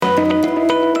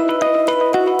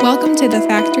Welcome to the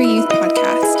Factory Youth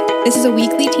Podcast. This is a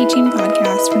weekly teaching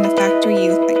podcast from the Factory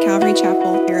Youth at Calvary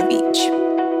Chapel, Vero Beach.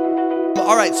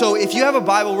 All right, so if you have a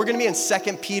Bible, we're going to be in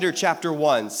 2 Peter chapter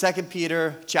 1. 2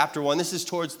 Peter chapter 1. This is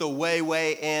towards the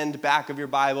way end back of your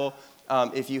Bible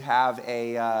if you have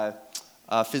a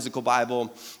physical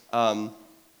Bible.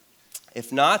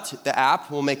 If not, the app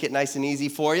will make it nice and easy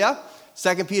for you.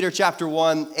 2 Peter chapter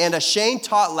 1. And Shane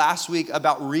taught last week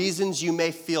about reasons you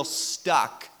may feel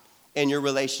stuck in your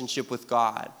relationship with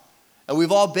God. And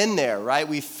we've all been there, right?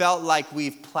 We felt like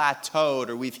we've plateaued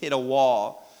or we've hit a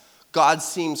wall. God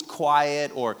seems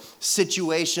quiet, or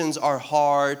situations are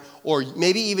hard, or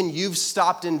maybe even you've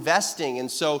stopped investing. And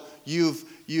so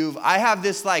I have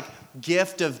this like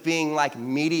gift of being like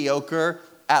mediocre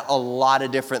at a lot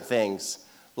of different things.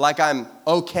 Like I'm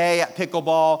okay at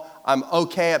pickleball, I'm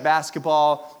okay at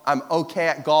basketball, I'm okay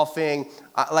at golfing.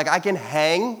 Like I can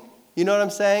hang, you know what I'm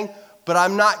saying? But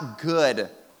I'm not good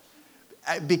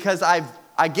because I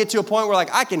get to a point where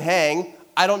like I can hang,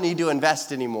 I don't need to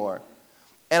invest anymore.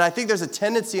 And I think there's a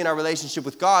tendency in our relationship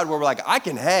with God where we're like, I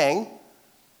can hang.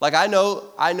 Like I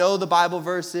know the Bible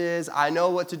verses, I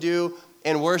know what to do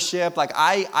in worship. Like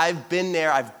I've been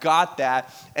there, I've got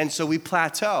that. And so we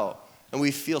plateau and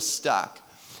we feel stuck.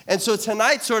 And so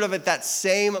tonight, sort of at that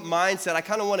same mindset, I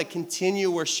kind of want to continue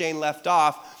where Shane left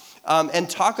off and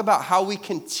talk about how we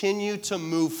continue to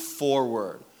move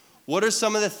forward. What are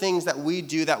some of the things that we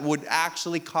do that would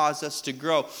actually cause us to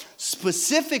grow?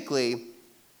 Specifically,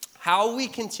 how we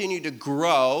continue to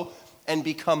grow and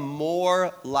become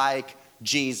more like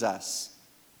Jesus.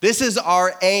 This is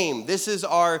our aim. This is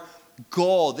our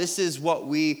goal. This is what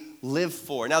we live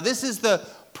for. Now, this is the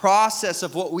process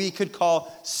of what we could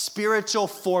call spiritual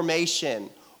formation,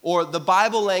 or the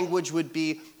Bible language would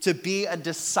be to be a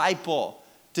disciple,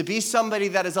 to be somebody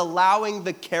that is allowing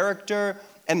the character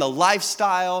and the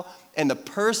lifestyle and the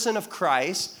person of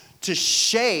Christ to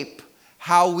shape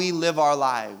how we live our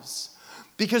lives.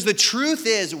 Because the truth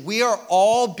is, we are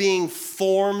all being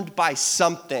formed by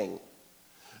something.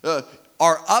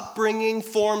 Our upbringing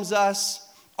forms us.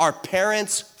 Our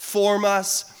parents form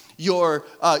us. Your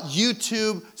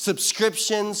YouTube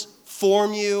subscriptions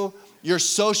form you. Your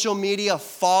social media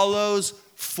follows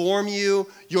form you.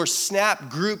 Your Snap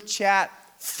group chat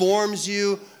forms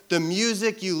you. The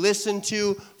music you listen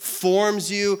to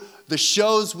forms you. The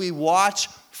shows we watch,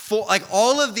 like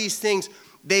all of these things,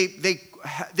 they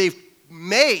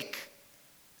make,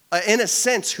 in a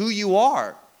sense, who you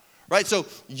are, right? So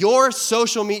your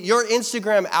social media, your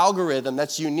Instagram algorithm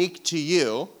that's unique to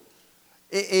you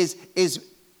is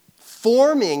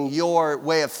forming your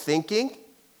way of thinking,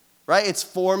 right? It's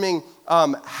forming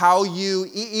how you,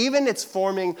 even it's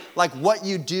forming like what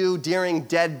you do during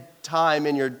dead time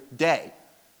in your day,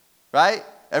 right?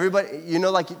 Everybody, you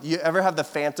know, like you ever have the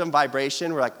phantom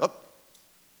vibration where like, oh,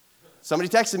 somebody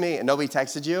texted me and nobody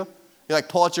texted you? You like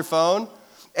pull out your phone,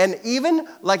 and even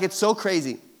like it's so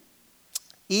crazy.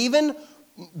 Even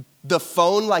the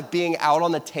phone like being out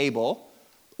on the table,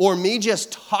 or me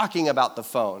just talking about the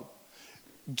phone,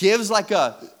 gives like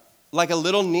a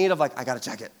little need of like I gotta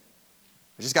check it.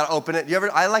 I just gotta open it.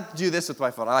 I like to do this with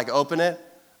my phone. I like open it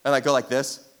and like go like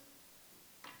this.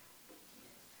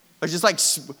 I just like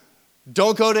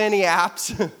don't go to any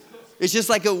apps. It's just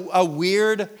like a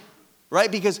weird,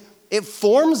 right? Because it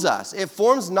forms us. It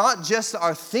forms not just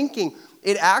our thinking.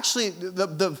 It actually,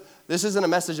 this isn't a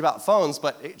message about phones,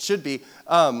 but it should be.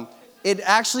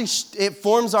 It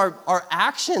forms our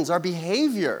actions, our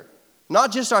behavior,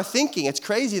 not just our thinking. It's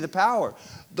crazy, the power.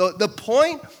 The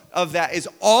point of that is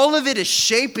all of it is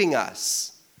shaping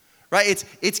us, right?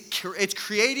 It's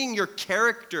creating your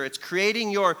character. It's creating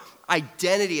your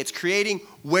identity. It's creating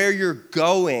where you're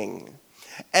going.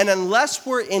 And unless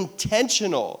we're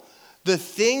intentional, the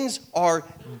things are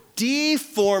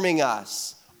deforming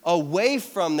us away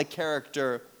from the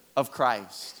character of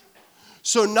Christ.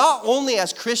 So not only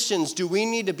as Christians do we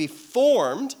need to be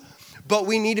formed, but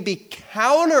we need to be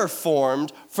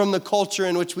counterformed from the culture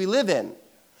in which we live in.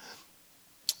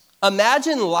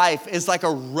 Imagine life is like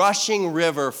a rushing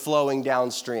river flowing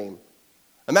downstream.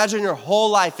 Imagine your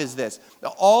whole life is this.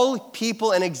 All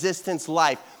people in existence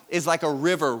life is like a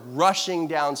river rushing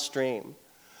downstream.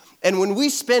 And when we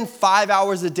spend 5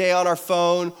 hours a day on our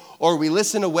phone, or we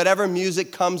listen to whatever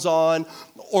music comes on,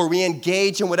 or we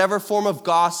engage in whatever form of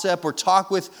gossip, or talk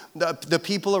with the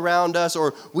people around us,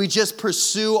 or we just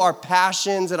pursue our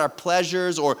passions and our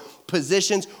pleasures or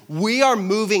positions, we are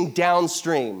moving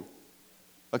downstream,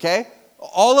 okay?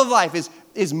 All of life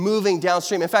is moving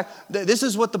downstream. In fact, this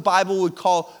is what the Bible would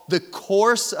call the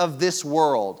course of this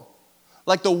world.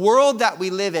 Like the world that we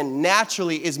live in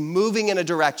naturally is moving in a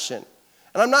direction.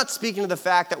 And I'm not speaking to the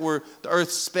fact that the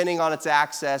earth's spinning on its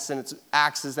axis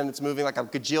and it's moving like a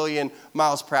gajillion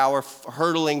miles per hour,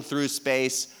 hurtling through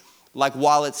space, like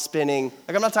while it's spinning.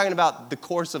 Like I'm not talking about the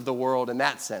course of the world in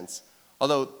that sense,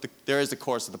 although there is the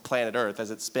course of the planet Earth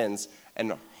as it spins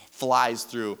and flies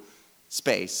through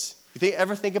space.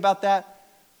 Ever think about that?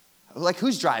 Like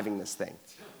who's driving this thing?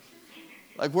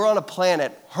 Like we're on a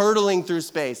planet hurtling through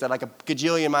space at like a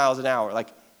gajillion miles an hour. Like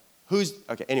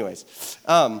okay, anyways.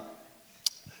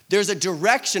 There's a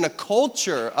direction, a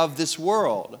culture of this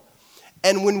world.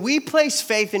 And when we place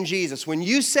faith in Jesus, when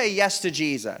you say yes to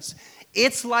Jesus,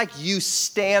 it's like you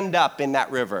stand up in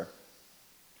that river.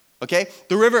 Okay?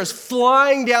 The river is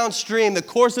flying downstream. The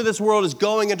course of this world is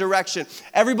going a direction.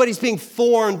 Everybody's being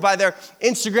formed by their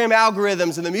Instagram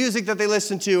algorithms and the music that they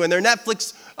listen to and their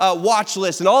Netflix watch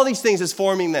list and all these things is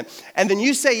forming them. And then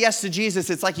you say yes to Jesus,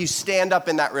 it's like you stand up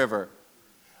in that river.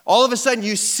 All of a sudden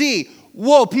you see,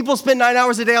 whoa, people spend 9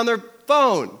 hours a day on their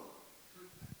phone.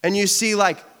 And you see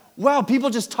like, wow,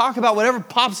 people just talk about whatever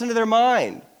pops into their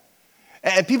mind.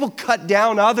 And people cut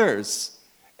down others.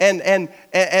 And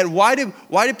why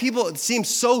do people seem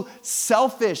so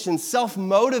selfish and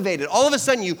self-motivated? All of a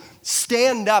sudden you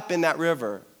stand up in that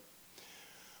river.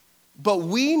 But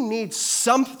we need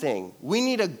something. We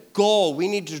need a goal. We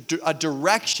need a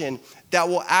direction that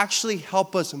will actually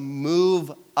help us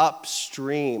move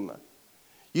upstream.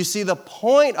 You see, the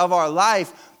point of our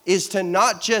life is to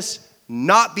not just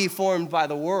not be formed by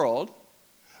the world,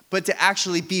 but to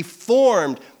actually be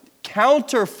formed,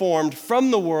 counterformed from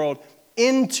the world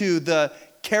into the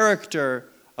character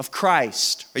of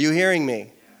Christ. Are you hearing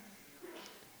me?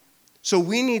 So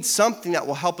we need something that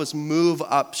will help us move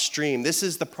upstream. This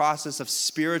is the process of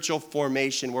spiritual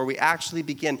formation where we actually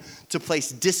begin to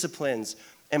place disciplines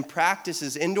and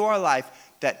practices into our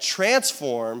life that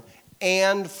transform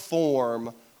and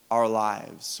form our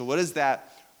lives. So what does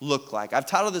that look like? I've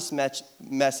titled this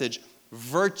message,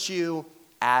 Virtue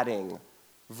Adding.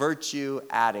 Virtue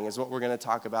Adding is what we're going to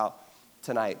talk about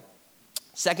tonight.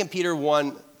 2 Peter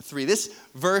 1:3. This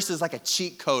verse is like a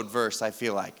cheat code verse, I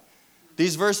feel like.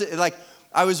 These verses, like,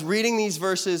 I was reading these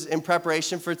verses in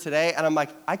preparation for today, and I'm like,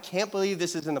 I can't believe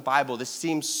this is in the Bible. This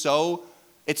seems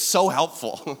it's so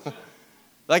helpful.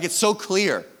 Like, it's so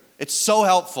clear. It's so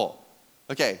helpful.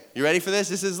 Okay, you ready for this?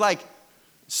 This is like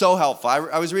so helpful.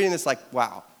 I was reading this like,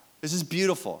 wow, this is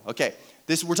beautiful. Okay,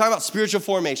 we're talking about spiritual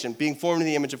formation, being formed in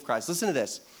the image of Christ. Listen to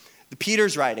this.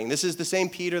 Peter's writing. This is the same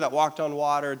Peter that walked on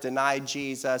water, denied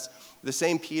Jesus, the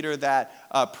same Peter that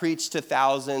preached to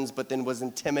thousands, but then was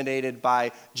intimidated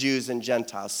by Jews and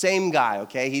Gentiles. Same guy,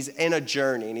 okay? He's in a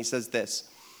journey, and he says this.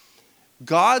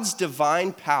 God's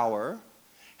divine power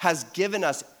has given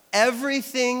us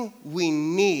everything we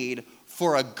need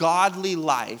for a godly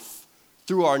life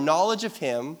through our knowledge of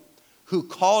him who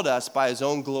called us by his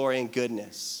own glory and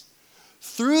goodness.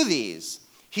 Through these,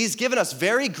 he's given us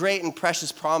very great and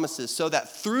precious promises so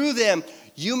that through them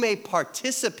you may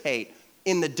participate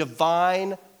in the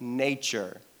divine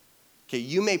nature. Okay,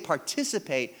 you may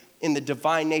participate in the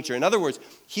divine nature. In other words,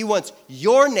 he wants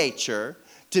your nature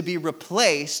to be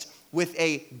replaced with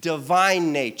a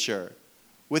divine nature,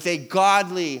 with a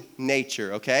godly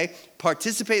nature, okay?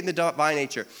 Participate in the divine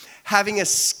nature. Having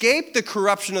escaped the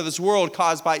corruption of this world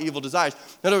caused by evil desires.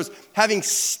 In other words, having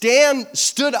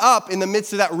stood up in the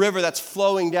midst of that river that's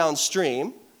flowing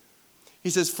downstream, he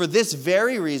says, for this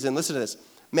very reason, listen to this,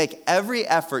 make every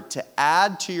effort to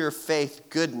add to your faith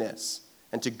goodness,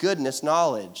 and to goodness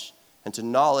knowledge, and to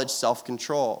knowledge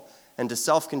self-control, and to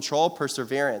self-control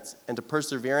perseverance, and to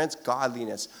perseverance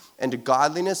godliness, and to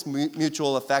godliness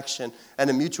mutual affection, and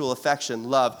to mutual affection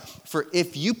love. For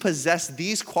if you possess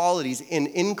these qualities in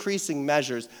increasing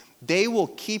measures, they will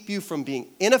keep you from being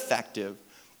ineffective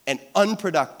and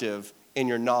unproductive in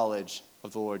your knowledge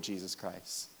of the Lord Jesus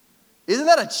Christ. Doesn't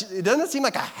that seem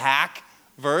like a hack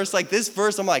verse? Like this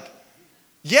verse, I'm like,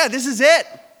 yeah, this is it.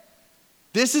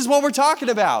 This is what we're talking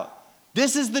about.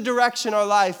 This is the direction our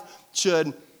life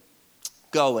should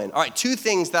go in. All right, 2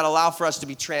 things that allow for us to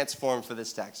be transformed for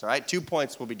this text, all right? 2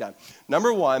 points will be done.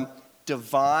 Number 1,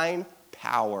 divine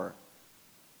power.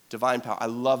 Divine power. I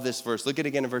love this verse. Look at it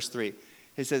again in verse 3.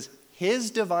 It says,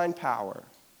 his divine power.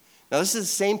 Now, this is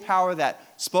the same power that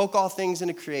spoke all things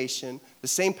into creation, the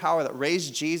same power that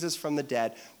raised Jesus from the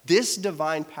dead. This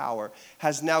divine power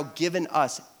has now given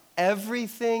us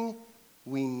everything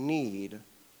we need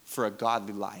for a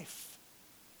godly life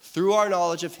through our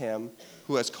knowledge of him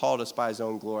who has called us by his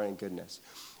own glory and goodness.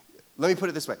 Let me put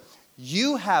it this way.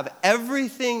 You have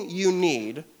everything you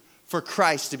need for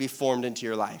Christ to be formed into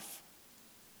your life.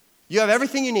 You have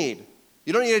everything you need.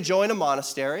 You don't need to join a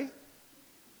monastery.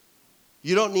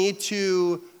 You don't need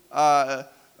to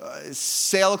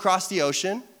sail across the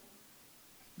ocean.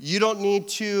 You don't need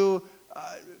to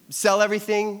sell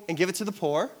everything and give it to the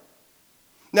poor.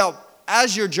 Now,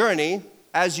 as you journey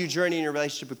in your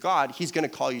relationship with God, he's going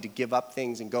to call you to give up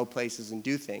things and go places and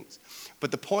do things.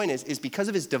 But the point is because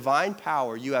of his divine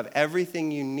power, you have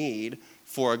everything you need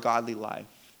for a godly life.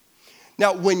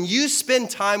 Now, when you spend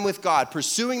time with God,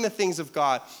 pursuing the things of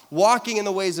God, walking in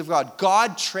the ways of God,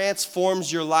 God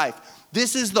transforms your life.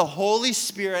 This is the Holy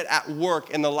Spirit at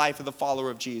work in the life of the follower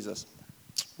of Jesus.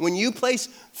 When you place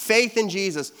faith in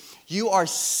Jesus, you are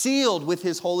sealed with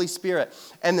his Holy Spirit.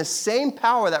 And the same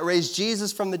power that raised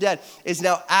Jesus from the dead is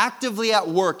now actively at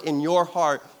work in your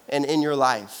heart and in your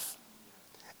life.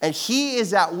 And he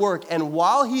is at work. And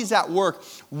while he's at work,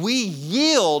 we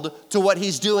yield to what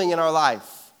he's doing in our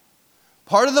life.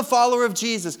 Part of the follower of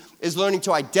Jesus is learning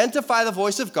to identify the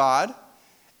voice of God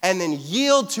and then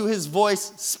yield to his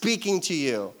voice speaking to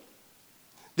you.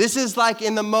 This is like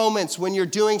in the moments when you're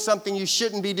doing something you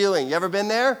shouldn't be doing. You ever been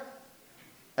there?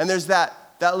 And there's that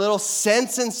little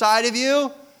sense inside of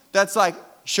you that's like,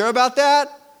 sure about that?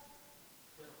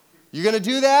 You're going to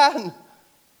do that? And,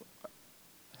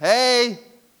 hey,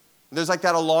 there's like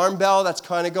that alarm bell that's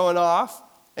kind of going off,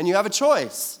 and you have a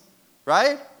choice,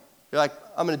 right? You're like,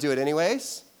 I'm going to do it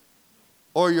anyways.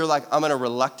 Or you're like, I'm going to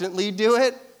reluctantly do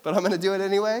it, but I'm going to do it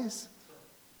anyways.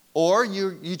 Or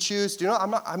you choose,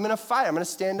 I'm going to fight. I'm going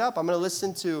to stand up. I'm going to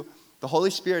listen to the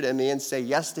Holy Spirit in me and say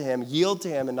yes to him, yield to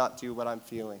him, and not do what I'm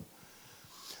feeling.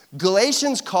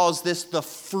 Galatians calls this the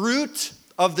fruit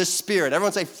of the Spirit.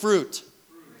 Everyone say fruit.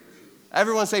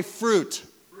 Everyone say fruit.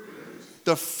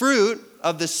 The fruit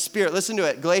of the Spirit. Listen to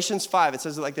it. Galatians 5, it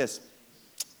says it like this.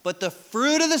 But the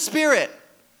fruit of the Spirit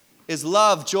is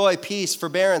love, joy, peace,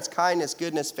 forbearance, kindness,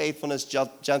 goodness, faithfulness,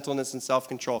 gentleness, and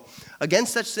self-control.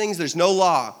 Against such things there's no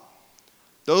law.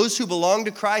 Those who belong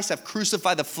to Christ have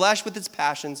crucified the flesh with its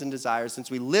passions and desires.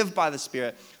 Since we live by the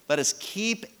Spirit, let us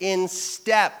keep in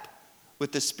step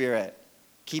with the Spirit.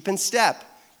 Keep in step.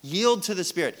 Yield to the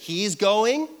Spirit. He's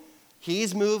going,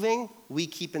 he's moving, we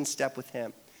keep in step with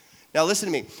him. Now listen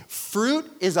to me.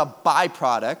 Fruit is a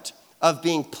byproduct of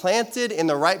being planted in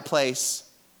the right place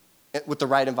with the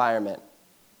right environment.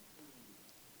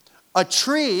 A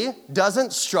tree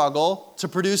doesn't struggle to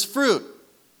produce fruit,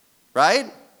 right?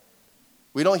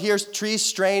 We don't hear trees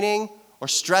straining or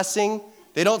stressing.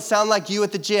 They don't sound like you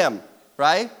at the gym,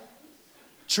 right?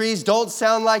 Trees don't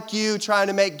sound like you trying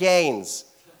to make gains.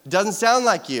 It doesn't sound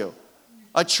like you.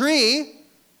 A tree,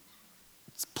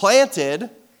 it's planted,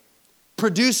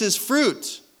 produces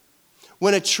fruit.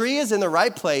 When a tree is in the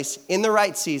right place, in the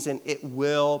right season, it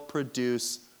will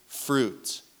produce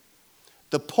fruit.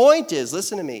 The point is,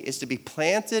 listen to me, is to be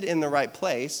planted in the right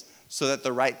place so that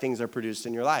the right things are produced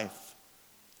in your life.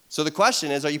 So the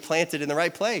question is, are you planted in the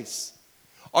right place?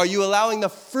 Are you allowing the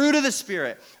fruit of the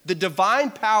Spirit, the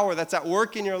divine power that's at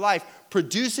work in your life,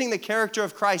 producing the character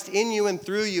of Christ in you and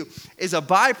through you, is a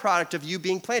byproduct of you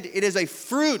being planted. It is a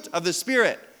fruit of the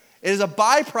Spirit. It is a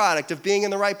byproduct of being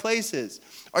in the right places.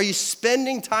 Are you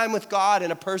spending time with God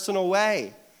in a personal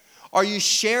way? Are you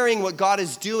sharing what God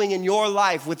is doing in your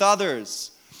life with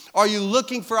others? Are you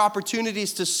looking for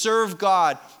opportunities to serve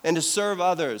God and to serve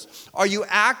others? Are you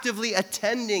actively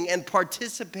attending and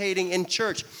participating in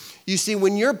church? You see,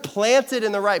 when you're planted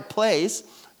in the right place,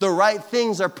 the right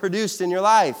things are produced in your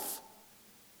life.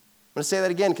 I'm going to say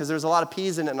that again because there's a lot of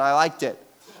P's in it and I liked it.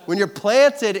 When you're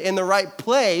planted in the right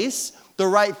place, the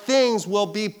right things will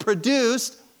be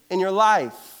produced in your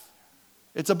life.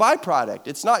 It's a byproduct.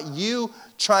 It's not you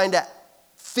trying to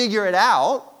figure it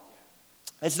out.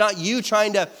 It's not you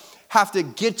trying to have to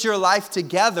get your life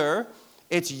together.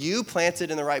 It's you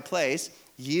planted in the right place,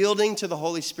 yielding to the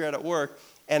Holy Spirit at work,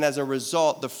 and as a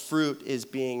result, the fruit is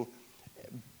being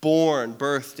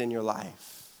birthed in your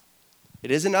life.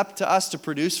 It isn't up to us to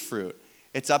produce fruit.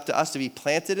 It's up to us to be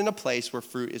planted in a place where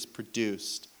fruit is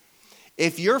produced.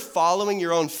 If you're following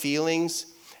your own feelings,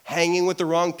 hanging with the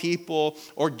wrong people,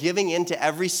 or giving in to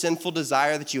every sinful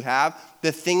desire that you have,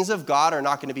 the things of God are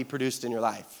not going to be produced in your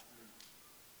life.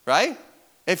 Right?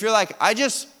 If you're like, I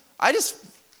just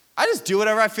do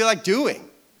whatever I feel like doing.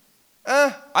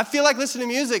 I feel like listening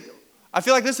to music. I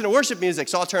feel like listening to worship music,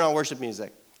 so I'll turn on worship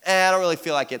music. I don't really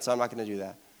feel like it, so I'm not going to do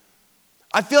that.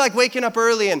 I feel like waking up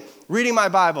early and reading my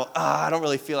Bible. I don't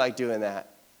really feel like doing that.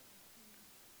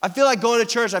 I feel like going to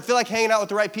church. I feel like hanging out with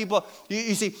the right people.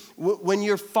 You see, when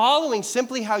you're following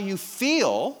simply how you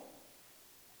feel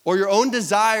or your own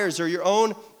desires or your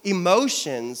own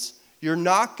emotions,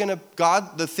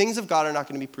 the things of God are not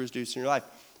going to be produced in your life.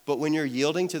 But when you're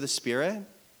yielding to the Spirit,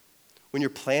 when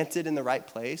you're planted in the right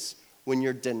place, when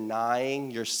you're denying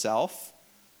yourself,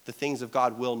 the things of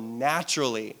God will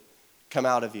naturally come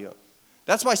out of you.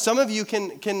 That's why some of you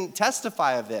can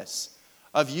testify of this,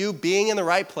 of you being in the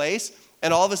right place,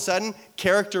 and all of a sudden,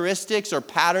 characteristics or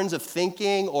patterns of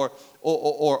thinking or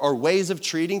ways of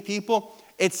treating people,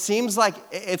 it seems like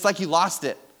it's like you lost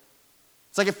it.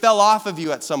 It's like it fell off of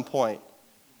you at some point.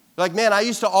 Like, man, I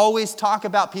used to always talk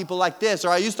about people like this, or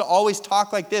I used to always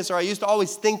talk like this, or I used to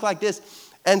always think like this.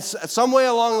 And some way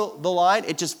along the line,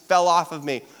 it just fell off of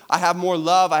me. I have more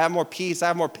love, I have more peace, I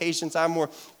have more patience, I have more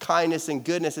kindness and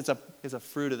goodness. It's a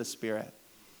fruit of the Spirit.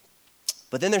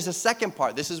 But then there's a second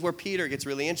part. This is where Peter gets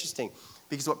really interesting,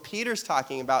 because what Peter's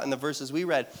talking about in the verses we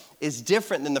read is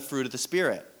different than the fruit of the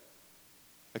Spirit.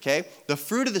 Okay? The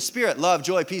fruit of the Spirit, love,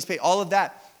 joy, peace, patience, all of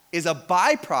that is a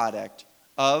byproduct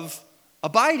of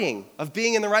abiding, of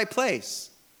being in the right place.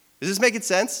 Does this make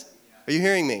sense? Are you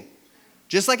hearing me?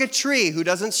 Just like a tree who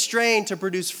doesn't strain to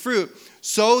produce fruit,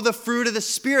 so the fruit of the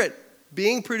Spirit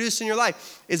being produced in your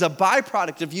life is a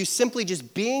byproduct of you simply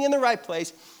just being in the right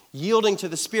place, yielding to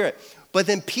the Spirit. But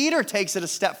then Peter takes it a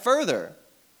step further.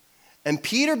 And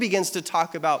Peter begins to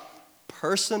talk about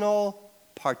personal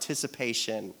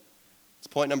participation. It's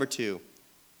point number 2.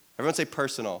 Everyone say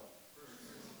personal.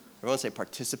 Everyone say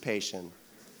participation.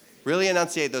 Really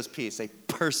enunciate those P's. Say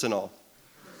personal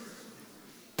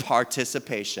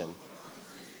participation.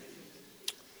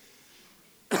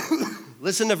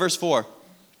 Listen to verse 4.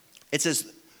 It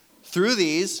says, through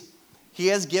these, he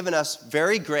has given us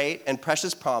very great and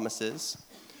precious promises,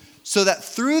 so that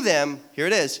through them, here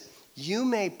it is, you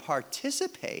may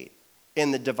participate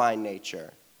in the divine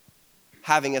nature,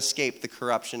 having escaped the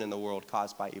corruption in the world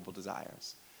caused by evil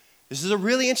desires. This is a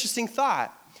really interesting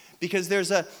thought, because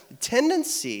there's a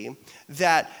tendency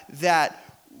that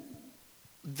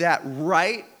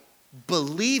right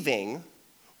believing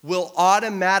will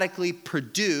automatically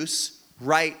produce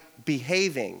right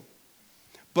behaving.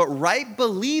 But right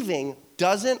believing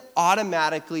doesn't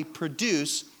automatically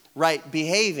produce right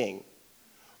behaving.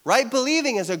 Right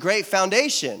believing is a great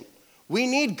foundation. We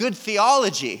need good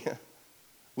theology.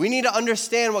 We need to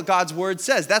understand what God's word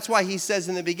says. That's why he says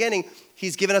in the beginning,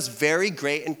 he's given us very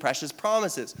great and precious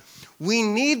promises. We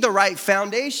need the right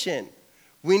foundation.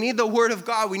 We need the word of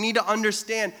God. We need to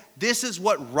understand this is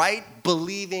what right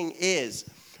believing is.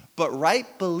 But right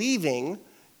believing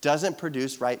doesn't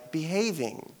produce right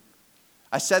behaving.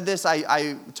 I said this,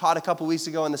 I taught a couple weeks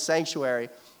ago in the sanctuary,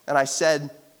 and I said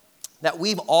that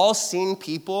we've all seen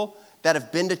people that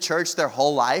have been to church their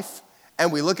whole life,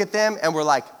 and we look at them and we're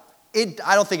like,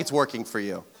 I don't think it's working for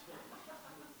you.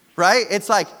 Right? It's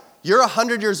like, you're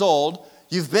 100 years old,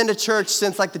 you've been to church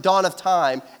since like the dawn of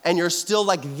time, and you're still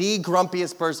like the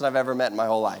grumpiest person I've ever met in my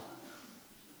whole life.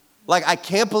 Like, I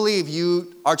can't believe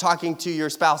you are talking to your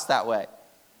spouse that way.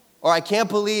 Or I can't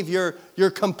believe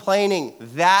you're complaining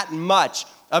that much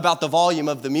about the volume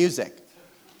of the music.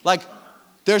 Like,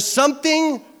 there's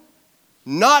something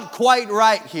not quite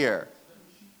right here.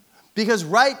 Because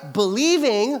right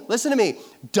believing, listen to me,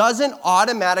 doesn't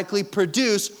automatically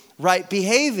produce right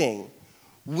behaving.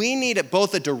 We need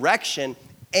both a direction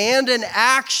and an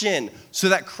action so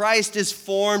that Christ is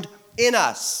formed in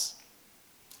us.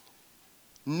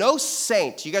 No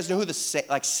saint, you guys know who the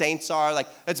saints are? Like,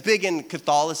 that's big in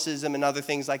Catholicism and other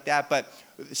things like that, but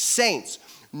saints.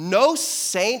 No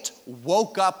saint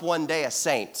woke up one day a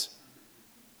saint.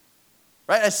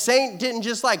 Right? A saint didn't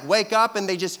just like wake up and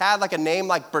they just had like a name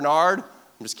like Bernard. I'm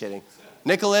just kidding.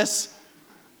 Nicholas.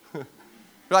 You're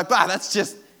like, bah, that's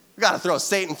just, we got to throw a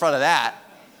saint in front of that.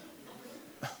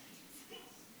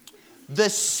 The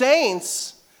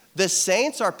saints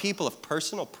are people of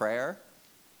personal prayer,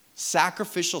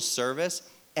 sacrificial service,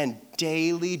 and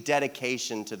daily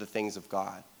dedication to the things of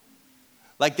God.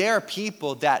 Like, they are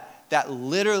people that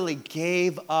literally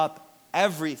gave up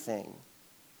everything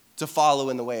to follow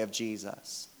in the way of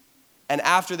Jesus. And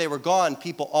after they were gone,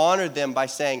 people honored them by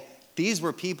saying, these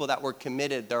were people that were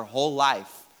committed their whole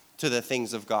life to the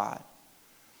things of God.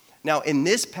 Now, in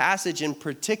this passage in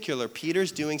particular,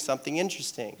 Peter's doing something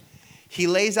interesting. He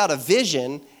lays out a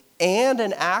vision and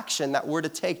an action that we're to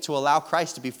take to allow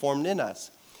Christ to be formed in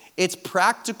us. It's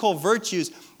practical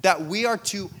virtues that we are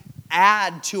to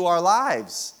add to our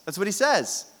lives. That's what he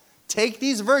says. Take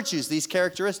these virtues, these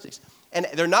characteristics, and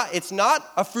it's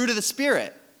not a fruit of the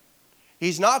Spirit.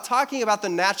 He's not talking about the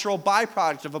natural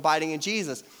byproduct of abiding in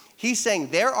Jesus. He's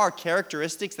saying there are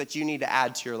characteristics that you need to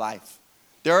add to your life.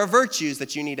 There are virtues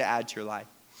that you need to add to your life.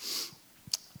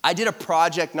 I did a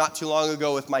project not too long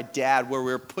ago with my dad where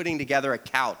we were putting together a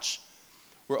couch.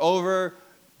 We're over,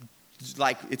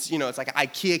 like, it's like an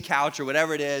IKEA couch or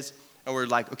whatever it is, and we're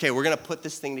like, okay, we're going to put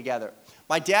this thing together.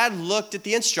 My dad looked at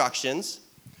the instructions,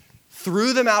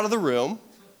 threw them out of the room,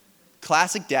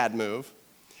 classic dad move.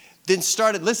 Then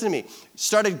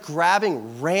started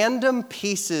grabbing random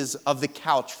pieces of the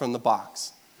couch from the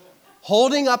box,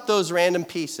 holding up those random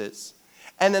pieces.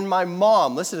 And then my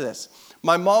mom, listen to this.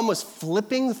 My mom was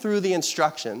flipping through the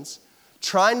instructions,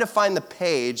 trying to find the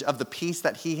page of the piece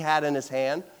that he had in his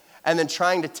hand, and then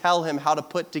trying to tell him how to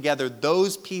put together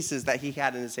those pieces that he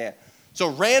had in his hand. So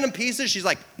random pieces, she's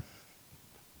like,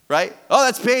 right? Oh,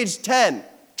 that's page 10.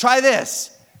 Try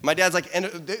this. My dad's like, and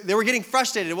they were getting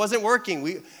frustrated. It wasn't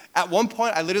working. At one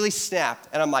point, I literally snapped,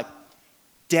 and I'm like,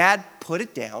 Dad, put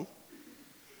it down.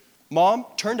 Mom,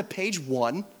 turn to page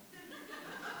 1.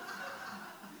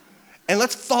 And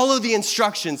let's follow the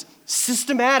instructions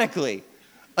systematically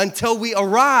until we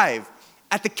arrive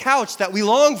at the couch that we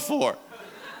long for.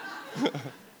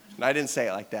 I didn't say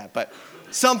it like that, but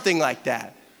something like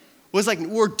that. It was like,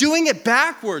 we're doing it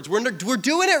backwards. We're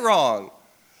doing it wrong.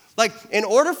 Like, in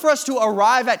order for us to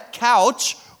arrive at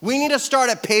couch, we need to start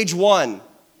at page 1.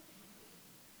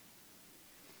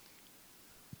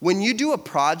 When you do a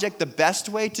project, the best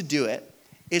way to do it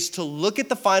is to look at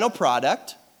the final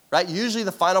product, right? Usually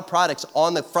the final product's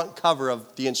on the front cover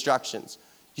of the instructions.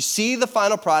 You see the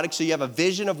final product, so you have a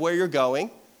vision of where you're going,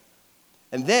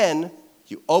 and then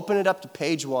you open it up to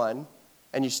page 1,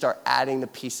 and you start adding the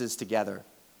pieces together.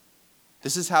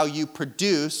 This is how you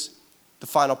produce the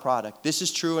final product. This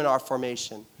is true in our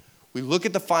formation. We look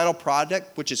at the final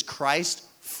product, which is Christ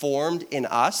formed in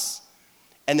us,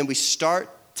 and then we start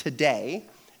today,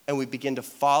 and we begin to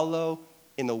follow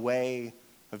in the way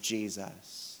of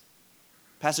Jesus.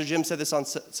 Pastor Jim said this on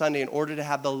Sunday, in order to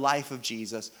have the life of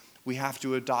Jesus, we have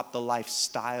to adopt the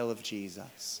lifestyle of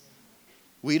Jesus.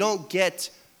 We don't get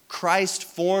Christ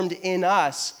formed in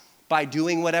us by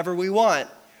doing whatever we want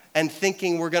and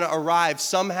thinking we're going to arrive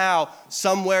somehow,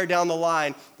 somewhere down the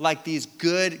line, like these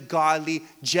good, godly,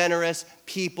 generous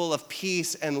people of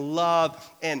peace and love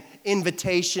and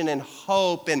invitation and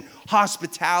hope and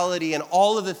hospitality and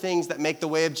all of the things that make the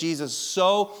way of Jesus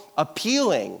so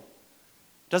appealing.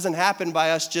 It doesn't happen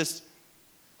by us just,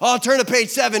 turn to page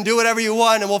 7, do whatever you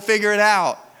want, and we'll figure it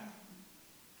out.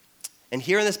 And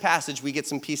here in this passage, we get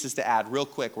some pieces to add real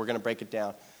quick. We're going to break it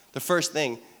down. The first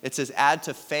thing, it says add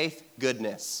to faith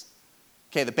goodness.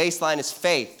 Okay, the baseline is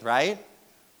faith, right?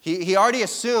 He already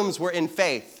assumes we're in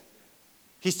faith.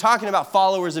 He's talking about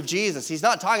followers of Jesus. He's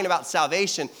not talking about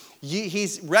salvation.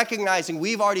 He's recognizing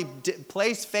we've already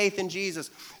placed faith in Jesus.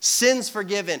 Sins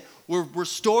forgiven. We're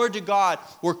restored to God.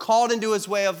 We're called into his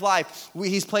way of life.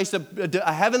 He's placed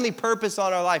a heavenly purpose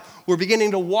on our life. We're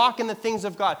beginning to walk in the things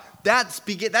of God. That's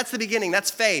the beginning. That's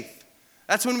faith.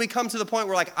 That's when we come to the point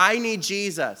where like, I need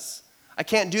Jesus. I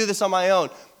can't do this on my own.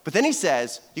 But then he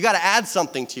says, you got to add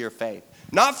something to your faith.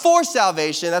 Not for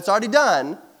salvation, that's already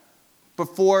done,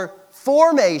 but for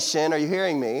formation. Are you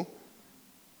hearing me?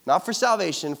 Not for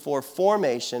salvation, for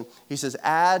formation. He says,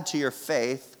 add to your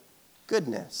faith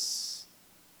goodness.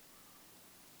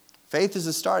 Faith is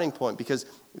a starting point because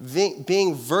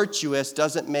being virtuous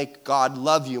doesn't make God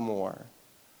love you more.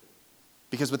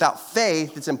 Because without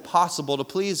faith, it's impossible to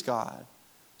please God.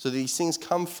 So these things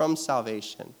come from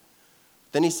salvation.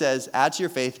 Then he says, add to your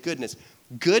faith goodness.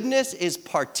 Goodness is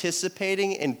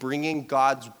participating in bringing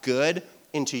God's good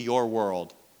into your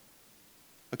world.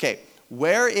 Okay,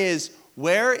 where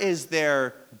is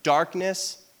there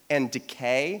darkness and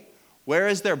decay? Where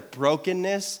is there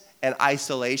brokenness and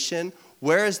isolation?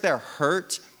 Where is there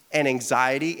hurt and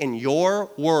anxiety in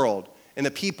your world, in the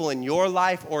people in your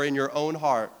life or in your own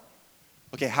heart?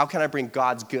 Okay, how can I bring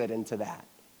God's good into that?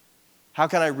 How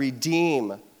can I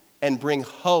redeem and bring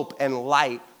hope and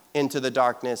light into the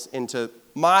darkness, into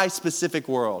my specific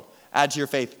world? Add to your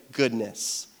faith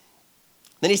goodness.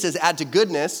 Then he says, add to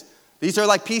goodness. These are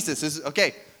like pieces.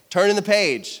 Okay, turn in the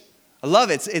page. I love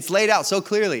it. It's laid out so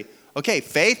clearly. Okay,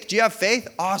 faith. Do you have faith?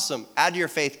 Awesome. Add to your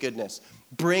faith goodness.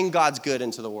 Bring God's good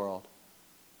into the world.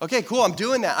 Okay, cool. I'm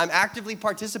doing that. I'm actively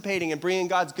participating in bringing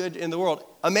God's good in the world.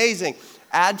 Amazing.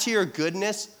 Add to your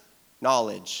goodness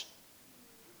knowledge.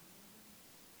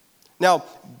 Now,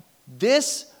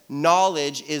 this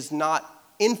knowledge is not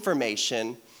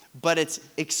information, but it's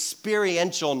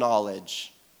experiential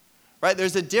knowledge, right?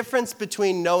 There's a difference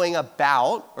between knowing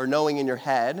about or knowing in your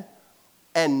head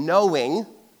and knowing,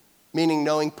 meaning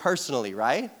knowing personally,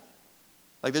 right?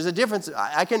 Like there's a difference.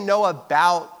 I can know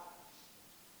about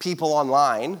people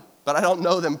online, but I don't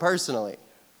know them personally.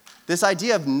 This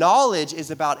idea of knowledge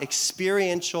is about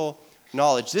experiential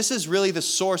knowledge. This is really the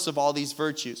source of all these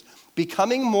virtues.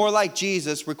 Becoming more like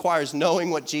Jesus requires knowing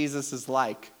what Jesus is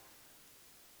like.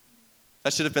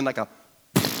 That should have been like a,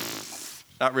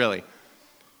 not really.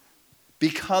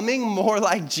 Becoming more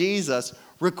like Jesus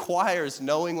requires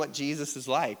knowing what Jesus is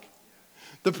like.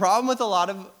 The problem with a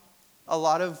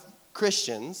lot of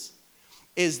Christians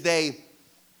is I'm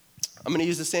going to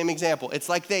use the same example. It's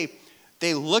like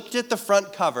they looked at the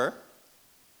front cover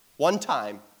one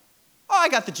time. Oh, I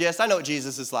got the gist. I know what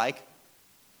Jesus is like.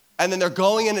 And then they're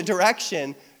going in a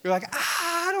direction. You're like,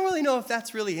 I don't really know if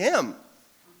that's really him.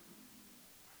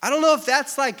 I don't know if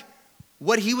that's like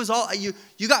what he was all, you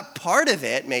got part of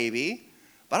it maybe,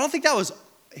 but I don't think that was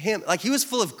him. Like he was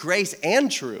full of grace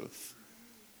and truth.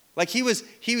 Like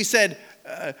he said,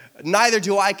 neither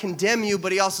do I condemn you,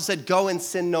 but he also said, go and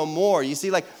sin no more. You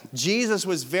see, like Jesus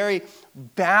was very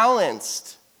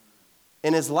balanced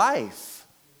in his life.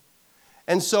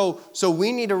 And so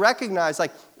we need to recognize,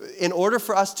 like, in order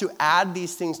for us to add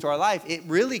these things to our life, it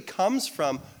really comes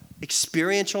from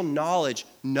experiential knowledge,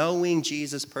 knowing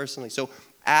Jesus personally. So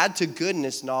add to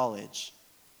goodness knowledge.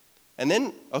 And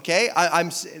then, okay,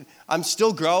 I'm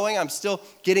still growing. I'm still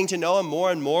getting to know him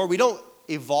more and more. We don't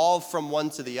evolve from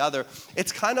one to the other.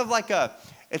 It's kind of like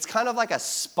a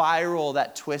spiral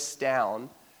that twists down,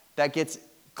 that gets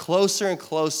closer and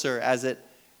closer as it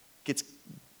gets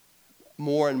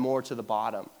more and more to the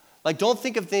bottom. Like, don't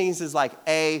think of things as like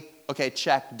okay,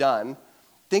 check, done.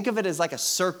 Think of it as like a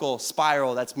circle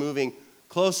spiral that's moving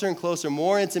closer and closer,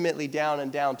 more intimately down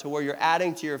and down, to where you're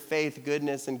adding to your faith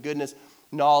goodness and goodness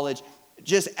knowledge.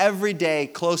 Just every day,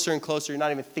 closer and closer. You're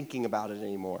not even thinking about it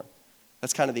anymore.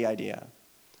 That's kind of the idea.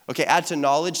 Okay, add to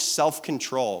knowledge,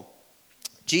 self-control.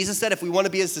 Jesus said if we want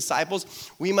to be his disciples,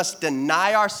 we must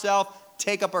deny ourselves,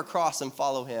 take up our cross, and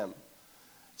follow him.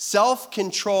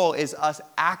 Self-control is us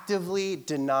actively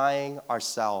denying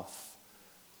ourselves.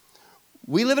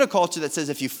 We live in a culture that says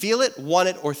if you feel it, want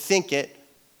it, or think it,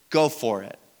 go for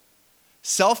it.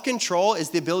 Self-control is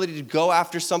the ability to go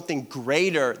after something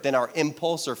greater than our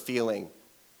impulse or feeling.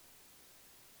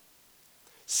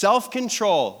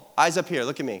 Self-control, eyes up here,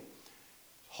 look at me.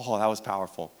 Oh, that was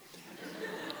powerful.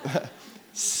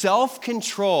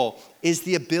 Self-control is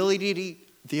the ability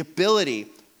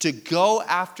to go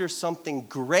after something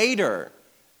greater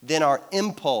than our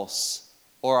impulse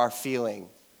or our feeling.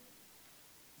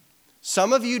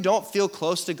 Some of you don't feel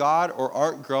close to God or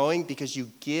aren't growing because you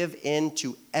give in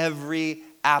to every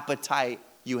appetite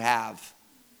you have.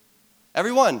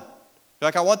 Everyone. You're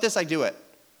like, I want this, I do it.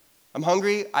 I'm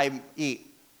hungry, I eat.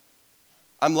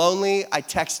 I'm lonely, I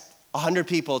text 100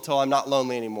 people until I'm not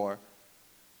lonely anymore.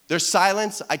 There's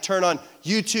silence, I turn on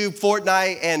YouTube,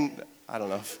 Fortnite, and I don't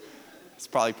know. It's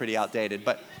probably pretty outdated,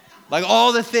 but like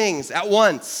all the things at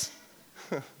once.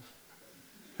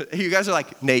 You guys are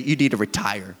like, Nate, you need to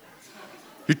retire.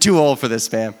 You're too old for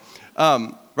this, man.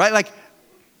 Right? Like,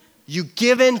 you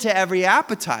give in to every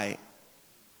appetite.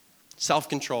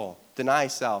 Self-control, deny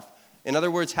self. In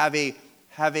other words, have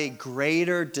a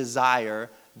greater desire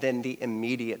than the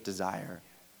immediate desire.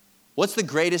 What's the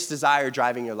greatest desire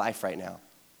driving your life right now?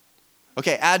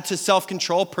 Okay, add to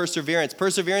self-control, perseverance.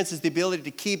 Perseverance is the ability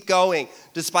to keep going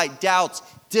despite doubts,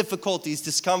 difficulties,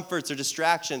 discomforts, or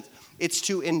distractions. It's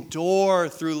to endure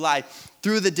through life,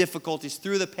 through the difficulties,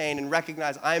 through the pain, and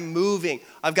recognize I'm moving.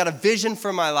 I've got a vision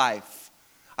for my life.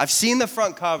 I've seen the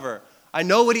front cover. I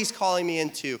know what he's calling me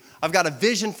into. I've got a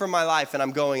vision for my life, and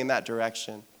I'm going in that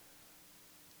direction.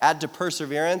 Add to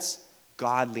perseverance,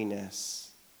 godliness.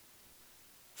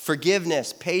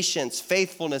 Forgiveness, patience,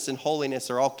 faithfulness, and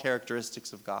holiness are all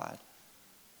characteristics of God.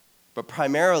 But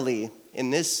primarily,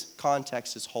 in this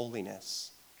context, is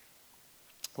holiness.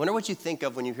 I wonder what you think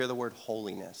of when you hear the word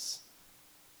holiness.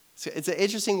 It's an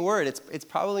interesting word. It's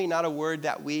probably not a word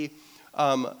that we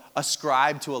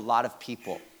ascribe to a lot of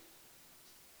people.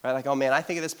 Right? Like, oh man, I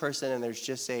think of this person and there's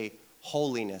just a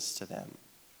holiness to them.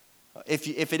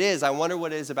 If it is, I wonder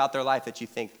what it is about their life that you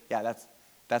think, yeah,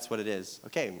 that's what it is.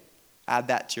 Okay, add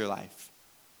that to your life.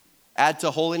 Add to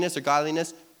holiness or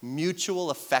godliness,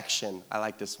 mutual affection. I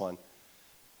like this one.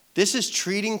 This is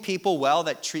treating people well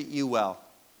that treat you well.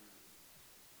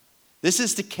 This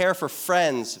is to care for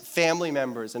friends, family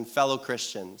members, and fellow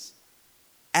Christians.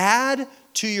 Add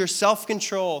to your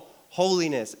self-control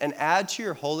holiness, and add to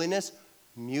your holiness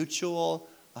mutual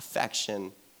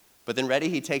affection. But then ready,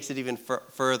 he takes it even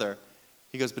further.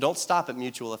 He goes, but don't stop at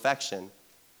mutual affection.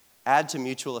 Add to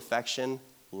mutual affection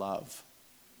love.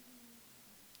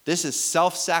 This is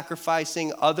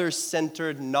self-sacrificing,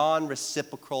 other-centered,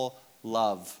 non-reciprocal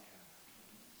love.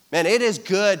 Man, it is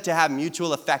good to have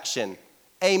mutual affection.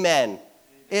 Amen.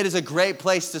 It is a great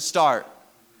place to start.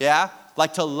 Yeah?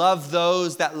 Like to love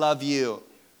those that love you.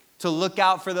 To look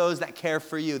out for those that care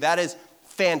for you. That is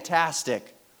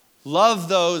fantastic. Love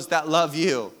those that love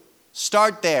you.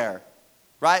 Start there.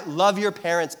 Right? Love your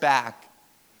parents back.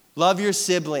 Love your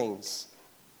siblings.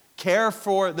 Care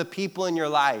for the people in your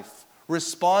life.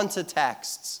 Respond to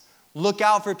texts. Look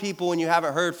out for people when you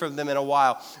haven't heard from them in a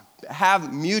while.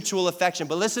 Have mutual affection.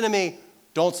 But listen to me,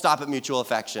 don't stop at mutual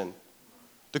affection.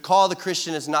 The call of the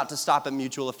Christian is not to stop at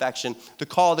mutual affection. The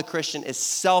call of the Christian is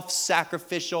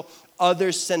self-sacrificial,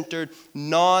 other-centered,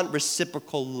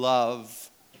 non-reciprocal love.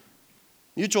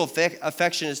 Mutual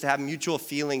affection is to have mutual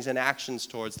feelings and actions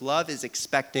towards. Love is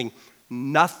expecting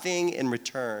nothing in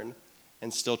return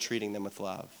and still treating them with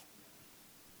love.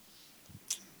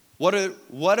 What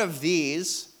of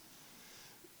these,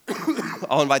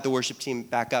 I'll invite the worship team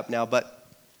back up now, but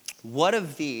what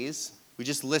of these, we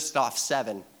just list off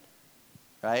 7,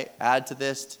 right? Add to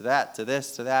this, to that, to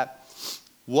this, to that.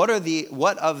 What of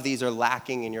these are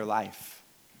lacking in your life?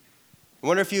 I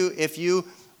wonder if you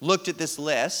looked at this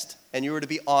list and you were to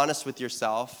be honest with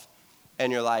yourself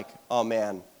and you're like, oh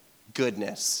man,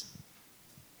 goodness.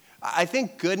 I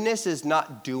think goodness is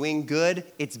not doing good,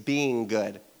 it's being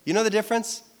good. You know the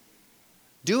difference?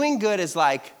 Doing good is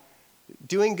like,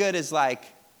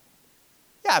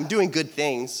 yeah, I'm doing good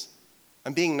things.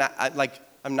 I'm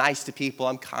nice to people,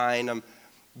 I'm kind.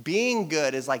 Being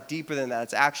good is like deeper than that.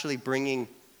 It's actually bringing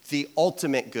the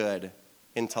ultimate good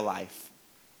into life.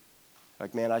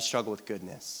 Like, man, I struggle with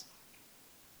goodness.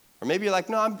 Or maybe you're like,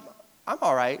 no, I'm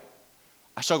all right.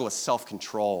 I struggle with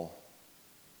self-control.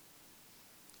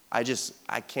 I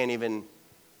can't even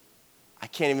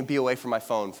be away from my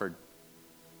phone for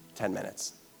 10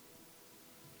 minutes.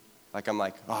 Like, I'm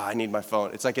like, oh, I need my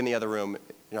phone. It's like in the other room.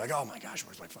 You're like, oh my gosh,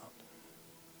 where's my phone?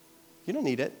 You don't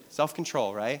need it.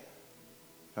 Self-control, right?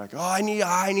 You're like, oh,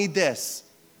 I need this.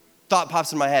 Thought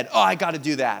pops in my head. Oh, I got to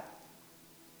do that.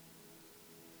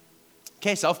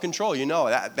 Okay, self-control, you know,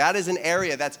 that is an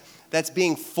area that's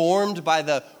being formed by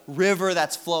the river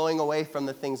that's flowing away from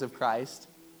the things of Christ.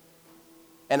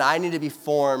 And I need to be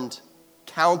formed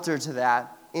counter to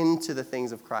that into the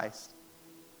things of Christ.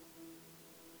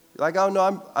 You're like, oh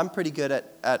no, I'm pretty good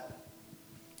at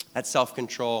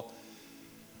self-control.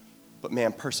 But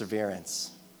man,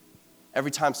 perseverance.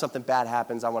 Every time something bad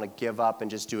happens, I want to give up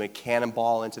and just do a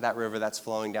cannonball into that river that's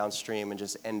flowing downstream and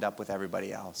just end up with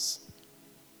everybody else.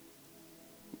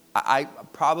 I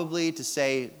probably to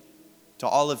say to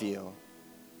all of you,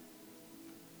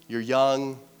 you're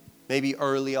young, maybe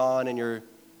early on in your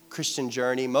Christian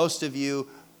journey. Most of you,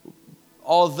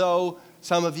 although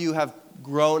some of you have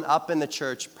grown up in the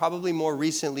church, probably more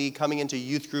recently coming into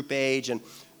youth group age and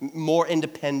more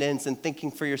independence and thinking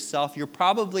for yourself, you're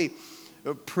probably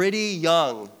pretty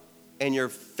young in your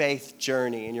faith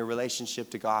journey, in your relationship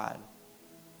to God.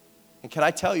 And can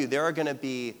I tell you, there are going to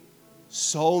be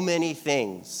so many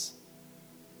things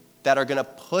that are going to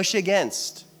push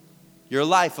against your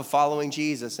life of following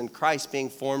Jesus and Christ being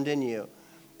formed in you.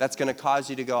 That's going to cause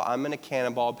you to go, I'm going to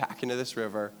cannonball back into this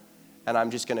river, and I'm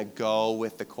just going to go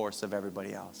with the course of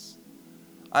everybody else.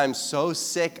 I'm so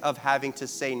sick of having to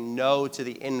say no to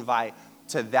the invite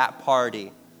to that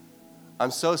party.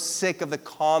 I'm so sick of the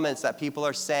comments that people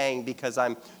are saying because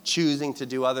I'm choosing to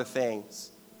do other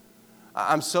things.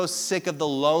 I'm so sick of the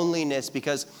loneliness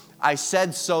because I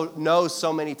said no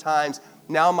so many times.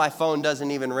 Now my phone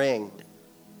doesn't even ring.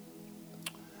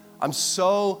 I'm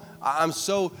so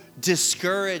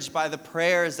discouraged by the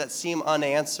prayers that seem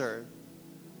unanswered.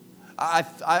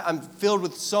 I'm filled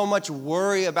with so much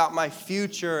worry about my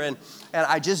future, and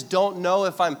I just don't know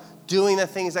if I'm doing the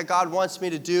things that God wants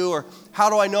me to do, or how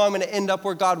do I know I'm going to end up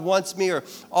where God wants me, or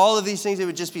all of these things. It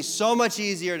would just be so much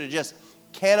easier to just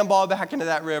cannonball back into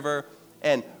that river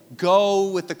and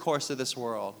go with the course of this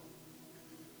world.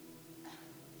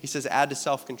 He says, add to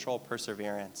self-control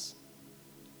perseverance.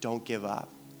 Don't give up.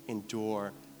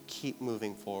 Endure. Keep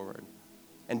moving forward.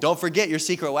 And don't forget your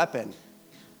secret weapon.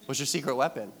 What's your secret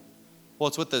weapon? Well,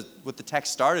 it's what the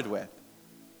text started with.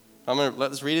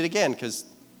 Let's read it again, because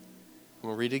I'm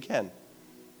going to read it again.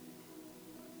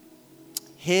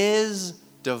 His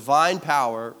divine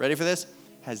power, ready for this,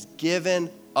 has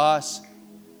given us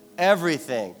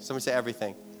everything. Somebody say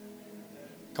everything.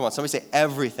 Come on, somebody say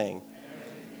everything.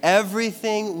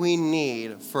 Everything we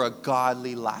need for a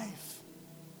godly life.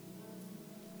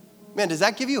 Man, does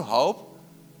that give you hope?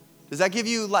 Does that give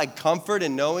you comfort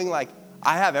in knowing I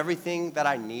have everything that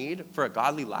I need for a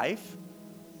godly life?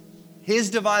 His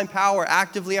divine power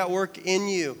actively at work in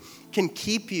you can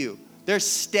keep you. There's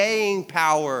staying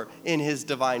power in his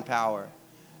divine power.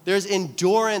 There's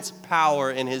endurance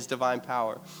power in his divine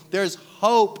power. There's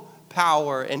hope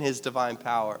power in his divine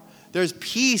power. There's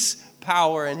peace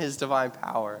power in his divine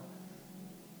power.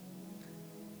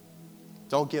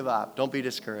 Don't give up. Don't be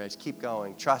discouraged. Keep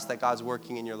going. Trust that God's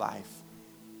working in your life.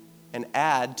 And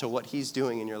add to what he's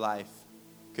doing in your life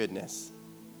goodness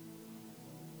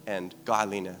and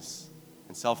godliness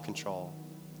and self-control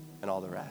and all the rest.